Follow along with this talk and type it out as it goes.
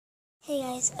Hey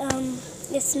guys,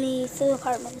 it's me, Philip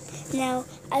Hartman. Now,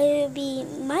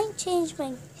 might change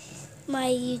my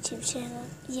YouTube channel.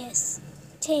 Yes,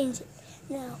 change it.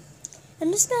 Now,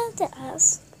 I'm just gonna have to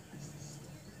ask.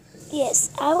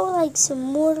 Yes, I would like some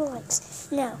more likes.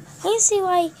 Now, I can see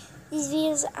why these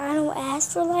videos I don't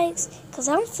ask for likes, because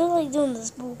I don't feel like doing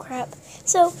this bull crap.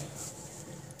 So,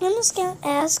 I'm just gonna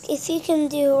ask if you can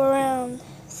do around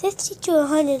 50 to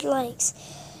 100 likes.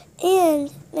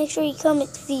 And make sure you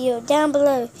comment the video down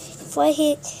below. If I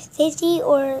hit 50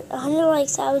 or 100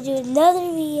 likes, I will do another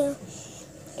video.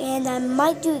 And I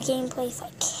might do a gameplay if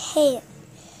I can.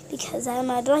 Because I have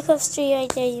my Black Ops 3 right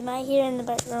there. You might hear it in the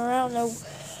background. I don't know.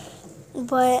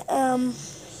 But,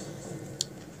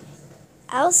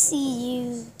 I'll see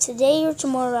you today or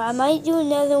tomorrow. I might do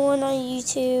another one on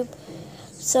YouTube.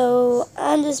 So,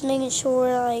 I'm just making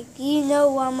sure, like, you know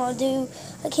what I'm going to do.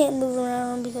 I can't move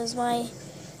around because my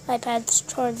iPad's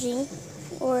charging,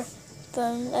 or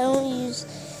phone. I don't use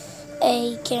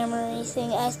a camera or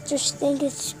anything. I just think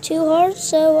it's too hard,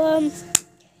 so,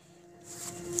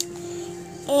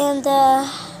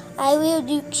 I will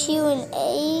do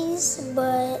Q&As,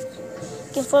 but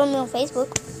you can follow me on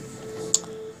Facebook.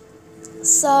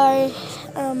 So,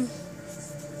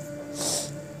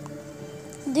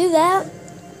 do that,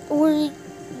 or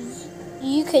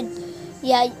you could,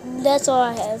 yeah, that's all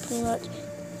I have, pretty much.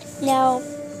 Now,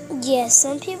 yes,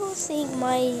 some people think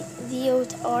my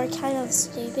videos are kind of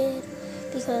stupid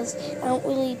because I don't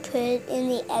really put in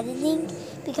the editing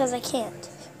because I can't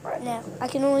right now. I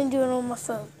can only do it on my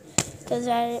phone because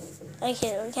I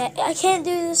can't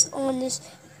do this on this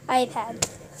iPad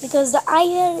because the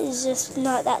iPad is just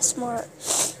not that smart.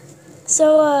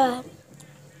 So,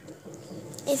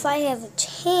 if I have a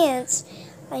chance,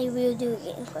 I will do a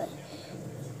gameplay.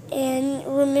 And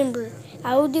remember,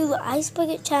 I will do the Ice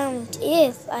Bucket Challenge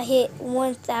if I hit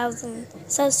 1,000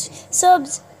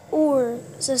 subs or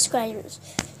subscribers.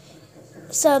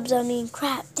 Subs, I mean,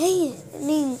 crap, dang it. I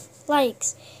mean,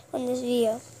 likes on this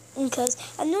video. Because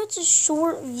I know it's a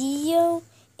short video,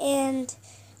 and,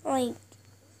 like,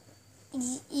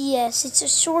 yes, it's a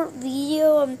short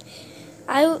video.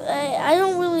 I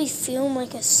don't really film,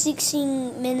 like, a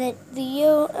 16-minute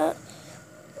video.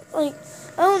 Like,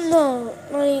 I don't know,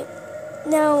 like,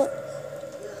 now,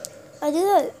 I do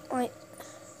that, like,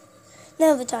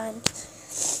 another time.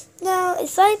 Now,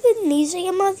 if I put music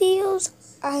in my videos,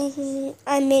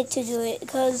 I meant to do it,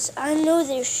 because I know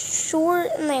they're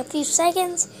short, in like a few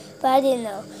seconds, but I didn't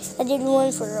know. I did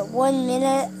one for 1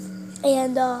 minute,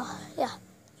 and, yeah.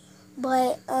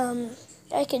 But,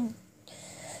 I could,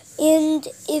 and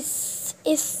if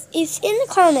in the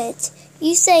comments,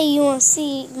 you say you want to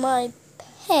see my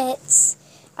pets,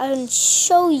 I can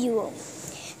show you them.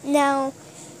 Now,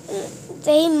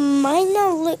 they might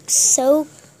not look so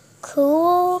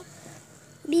cool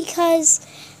because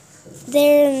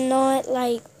they're not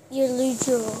like your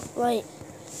usual. Like,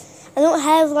 I don't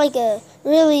have like a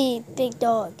really big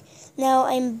dog. Now,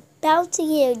 I'm about to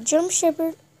get a German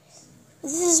Shepherd.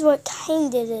 This is what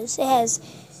kind it is.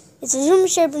 It's a German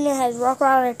Shepherd and it has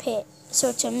Rottweiler pit, so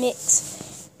it's a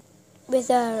mix with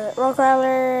a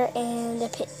Rottweiler and a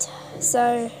pit.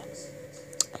 So,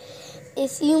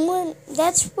 if you want,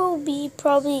 that will be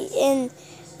probably in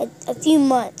a few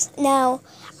months. Now,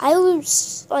 I will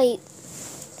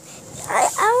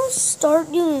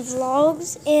start doing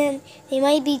vlogs, and they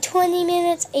might be 20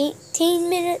 minutes, 18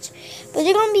 minutes, but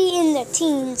they're gonna be in the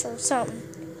teens or something.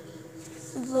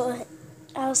 But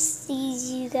I'll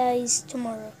see you guys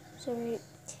tomorrow. Sorry.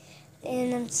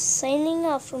 And I'm signing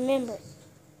off. Remember,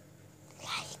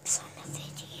 likes on the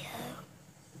video.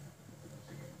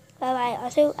 Bye-bye.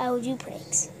 Also, I will do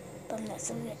pranks, but I'm not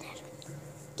so good at them.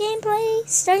 Gameplay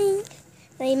starting.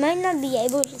 Now, you might not be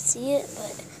able to see it,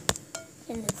 but,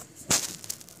 you know.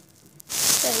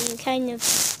 So, you kind of...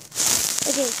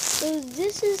 Okay, so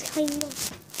this is kind of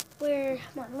where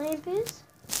my lamp is.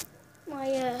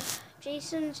 My,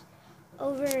 Jason's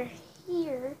over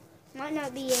here. Might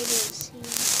not be able to see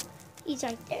him. He's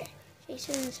right there.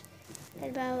 Jason's at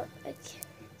about, it's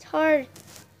hard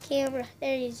camera.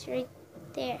 There he is, right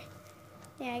there.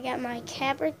 Yeah, I got my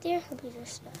cap right there. Let me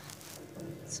just,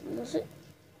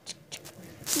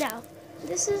 now,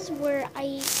 this is where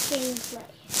I gameplay.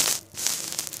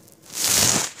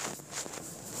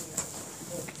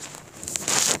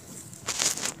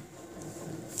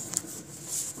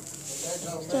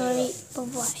 Sorry,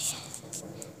 bye-bye.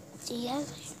 See ya.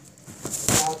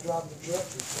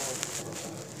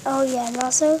 Oh yeah, and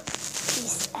also,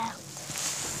 peace out.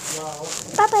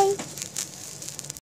 Bye-bye.